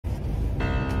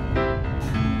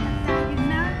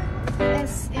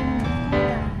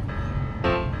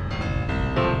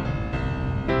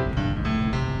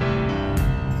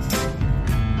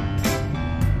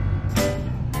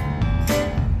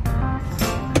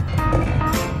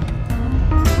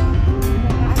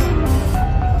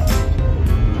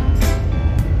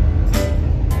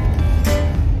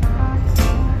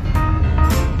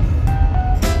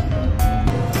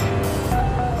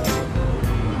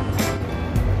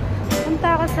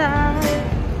Pupunta ako sa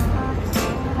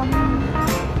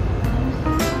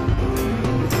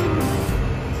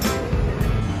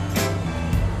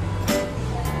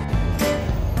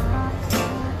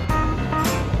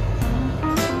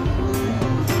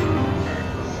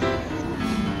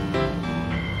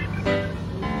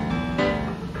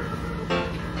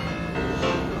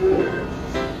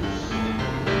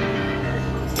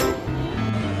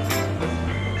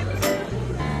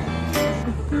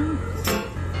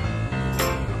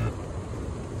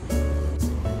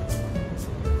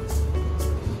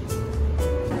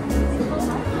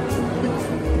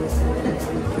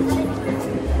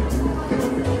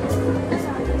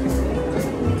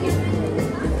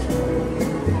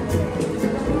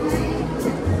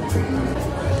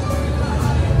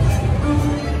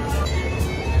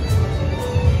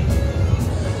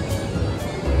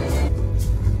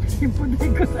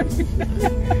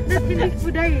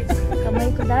Puday. Kamay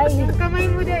ko dahil. Kamay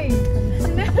mo day.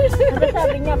 Ano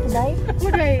sabi niya, puday?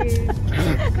 Puday.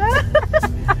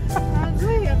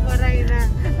 Agoy, ang maray na.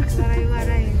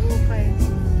 Maray-maray. Upay.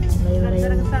 Maray-maray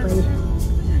ang upay.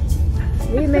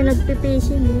 Uy, may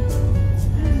nagpipishing eh.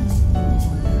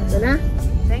 Wala?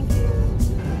 Thank you.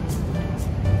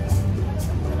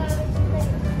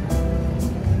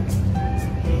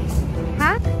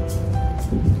 Ha?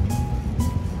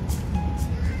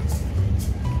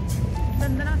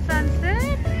 Ganda ng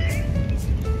sunset.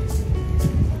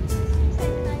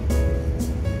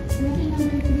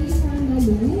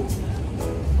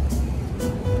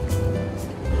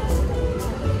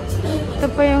 Ito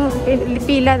po yung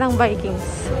pila ng Vikings.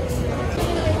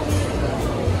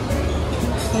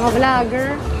 Mga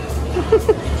vlogger.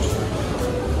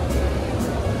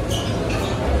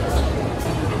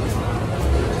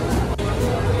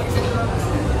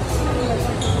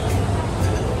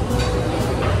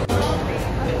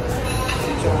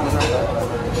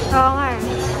 Oo nga eh.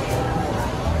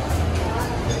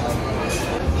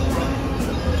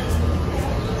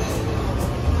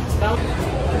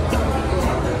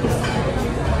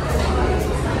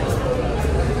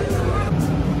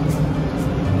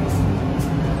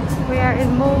 We are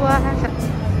in Moa,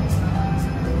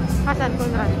 Hasan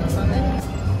Kunran.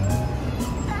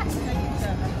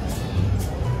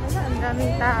 Ang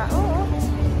daming tao.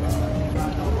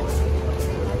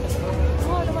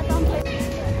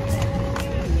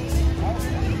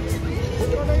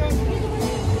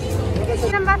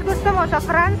 Saan mas gusto mo? Sa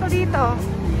France o dito?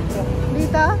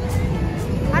 Dito?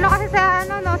 Ano kasi sa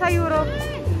ano no, sa Europe?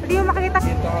 Hindi mo makikita.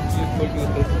 Dito ka beautiful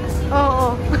YouTube.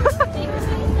 Oo. Hindi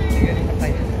ganun kasaya.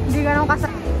 Hindi ganun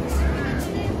kasaya.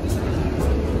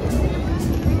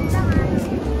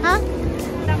 Ha?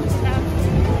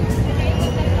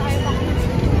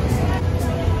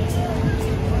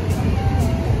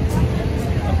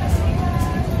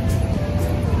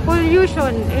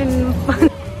 Pollution in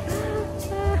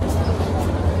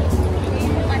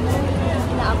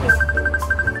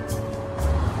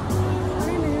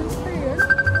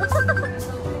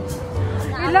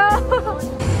hello.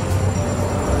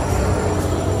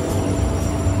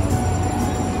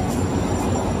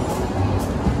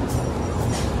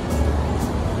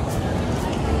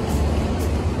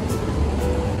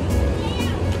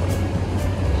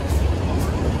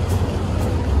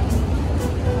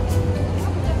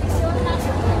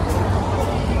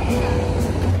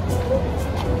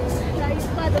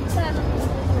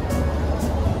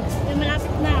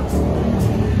 Malapit na.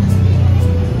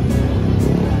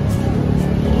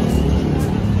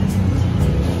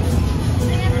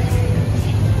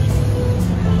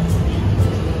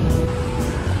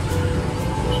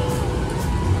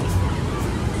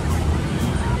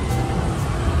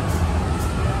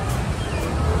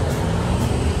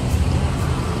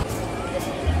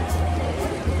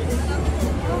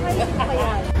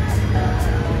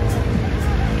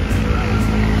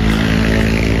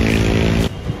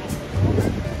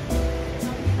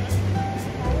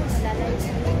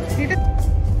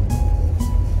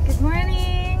 Good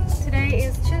morning. Today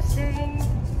is Tuesday.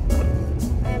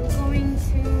 I'm going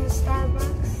to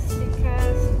Starbucks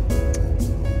because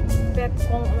bet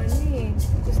kong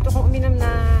gusto kong uminom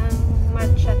ng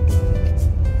matcha tea.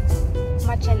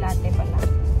 Matcha latte pala.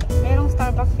 Merong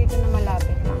Starbucks dito na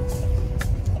malapit lang.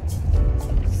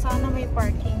 Sana may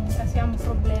parking kasi ang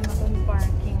problema dun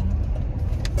parking.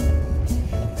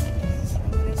 So,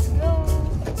 let's go.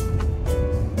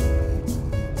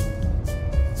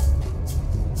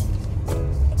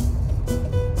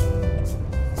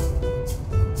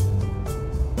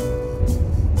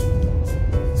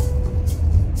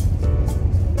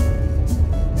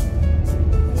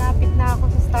 Malapit na ako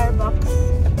sa Starbucks.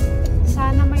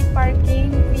 Sana may parking,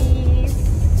 please.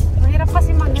 Mahirap kasi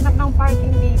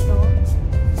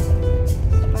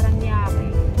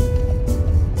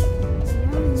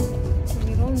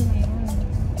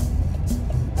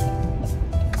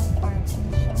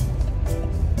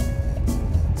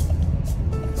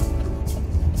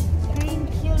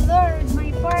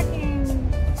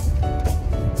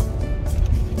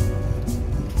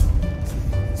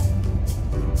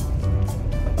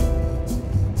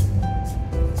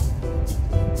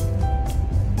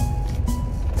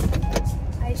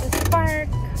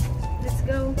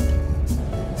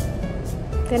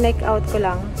Tinake out ko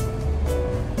lang.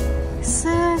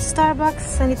 Sa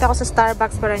Starbucks. Nandito ako sa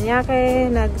Starbucks Paranaque.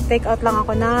 Nag-take out lang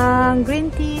ako ng green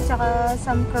tea tsaka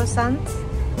some croissants.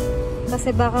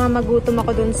 Kasi baka magutom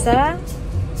ako dun sa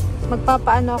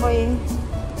magpapaano ako eh.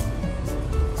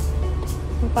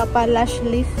 Magpapa-lash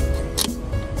lift.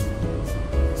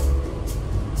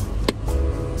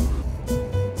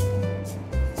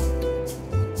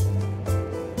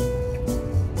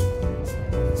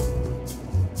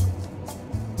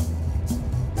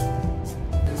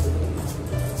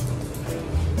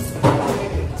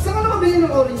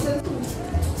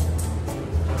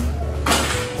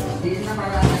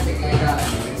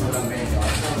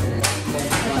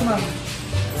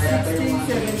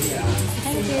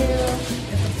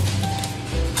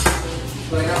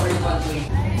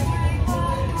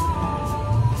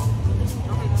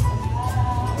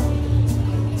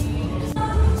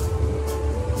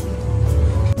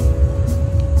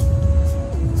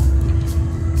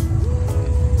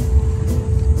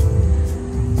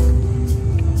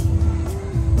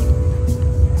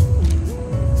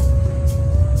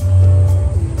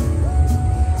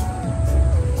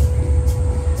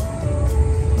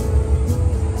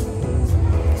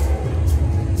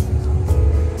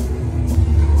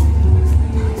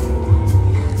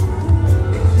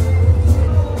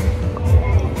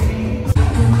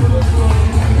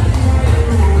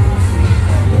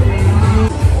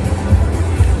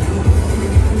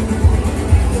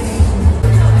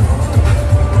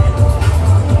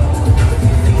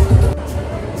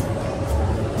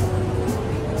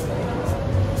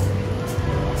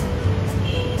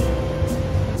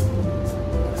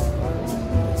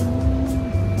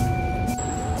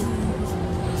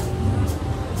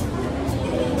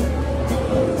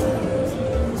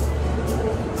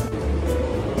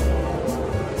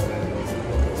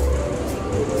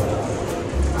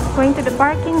 Going to the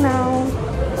parking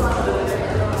now.